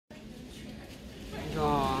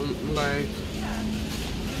like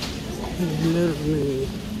literally.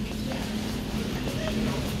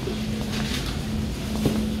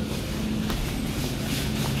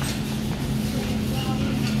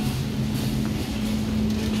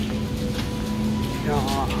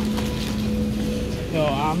 Yo,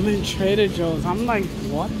 I'm in Trader Joe's. I'm like,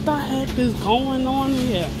 what the heck is going on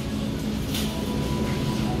here?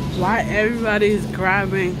 Why everybody's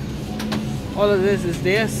grabbing all of this? Is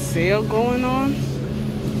there a sale going on?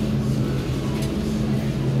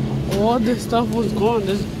 All this stuff was gone.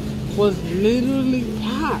 This was literally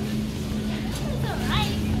packed.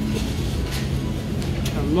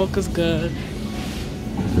 The milk is good.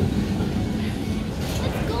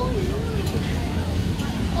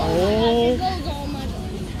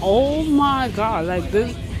 Oh my God, like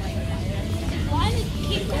this. Why does it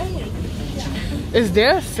keep going? Is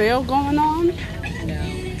there a sale going on? No.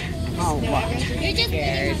 Oh wow. You're just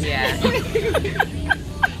Scared, yeah.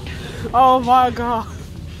 Oh my God.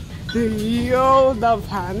 Yo, the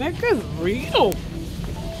panic is real.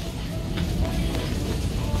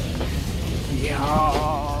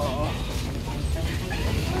 Yo.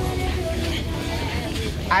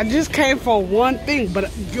 I just came for one thing, but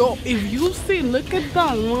yo, if you see, look at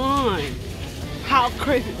the line. How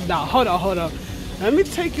crazy. Now, hold on. Let me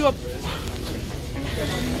take you up.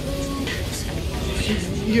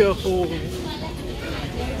 Yo.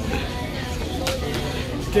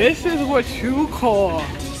 This is what you call.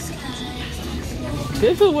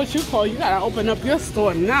 This is what you call. You gotta open up your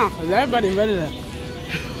store now, because everybody ready to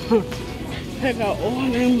pick up all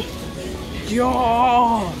them.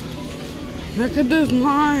 Yo. Look at this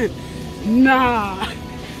line. Nah.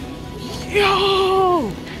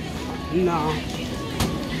 Yo. Nah.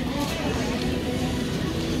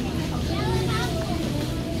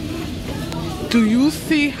 Do you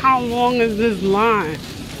see how long is this line?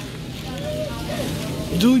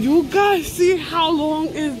 Do you guys see how long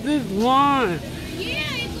is this line? yeah,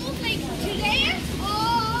 it goes like today.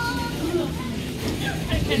 Oh.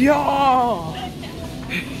 Yo.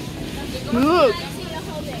 Look.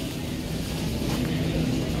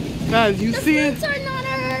 Guys, you see it? The fruits are not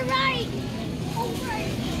right.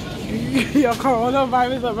 Your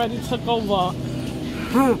coronavirus already took over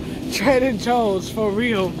Trader Joe's for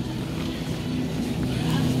real.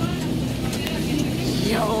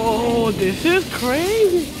 Yo, this is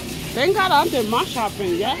crazy. Thank God I did my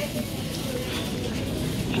shopping, yeah?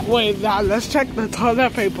 Wait, now let's check the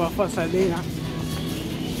toilet paper for Selena.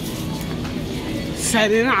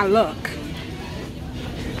 Selena, look.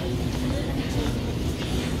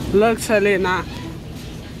 Look, Selena.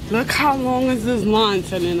 Look how long is this line,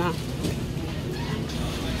 Selena.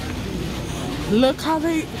 Look how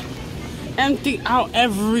they empty out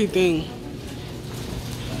everything.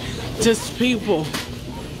 Just people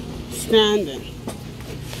standing.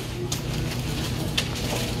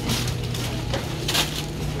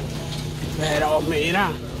 Pero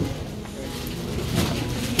mira.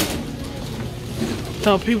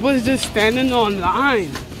 So people is just standing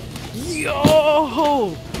online. Yo!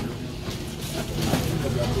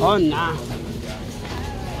 Oh nah.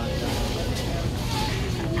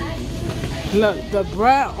 Look, the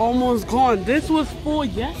bread almost gone. This was full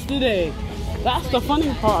yesterday. That's the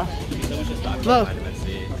funny part. Look.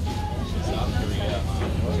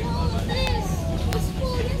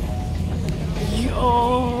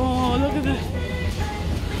 Yo, look at this.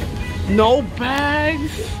 No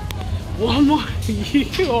bags. One more.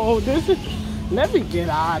 Yo, this is. Let me get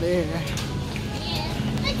out of here. Yeah,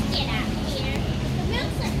 let's get out of here. The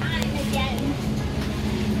milks are fine again.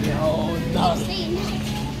 Yo,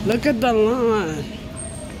 look at the line.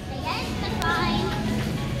 Yes, they're fine.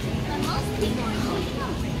 But most people are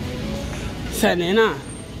not. Selena.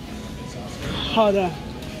 Hold on.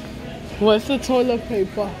 What's the toilet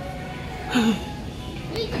paper?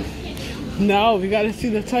 No, we gotta see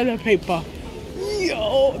the toilet paper.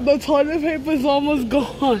 Yo, the toilet paper is almost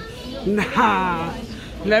gone. Nah,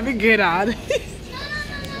 let me get out. No. I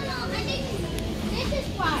think this is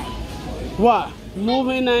why. What?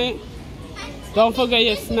 Movie night? Don't forget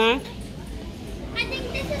your snack. I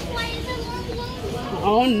think this is why it's a long.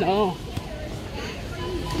 Oh no.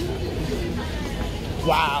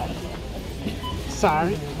 Wow.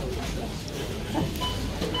 Sorry.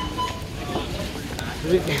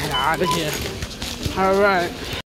 Let me get out of here. All right.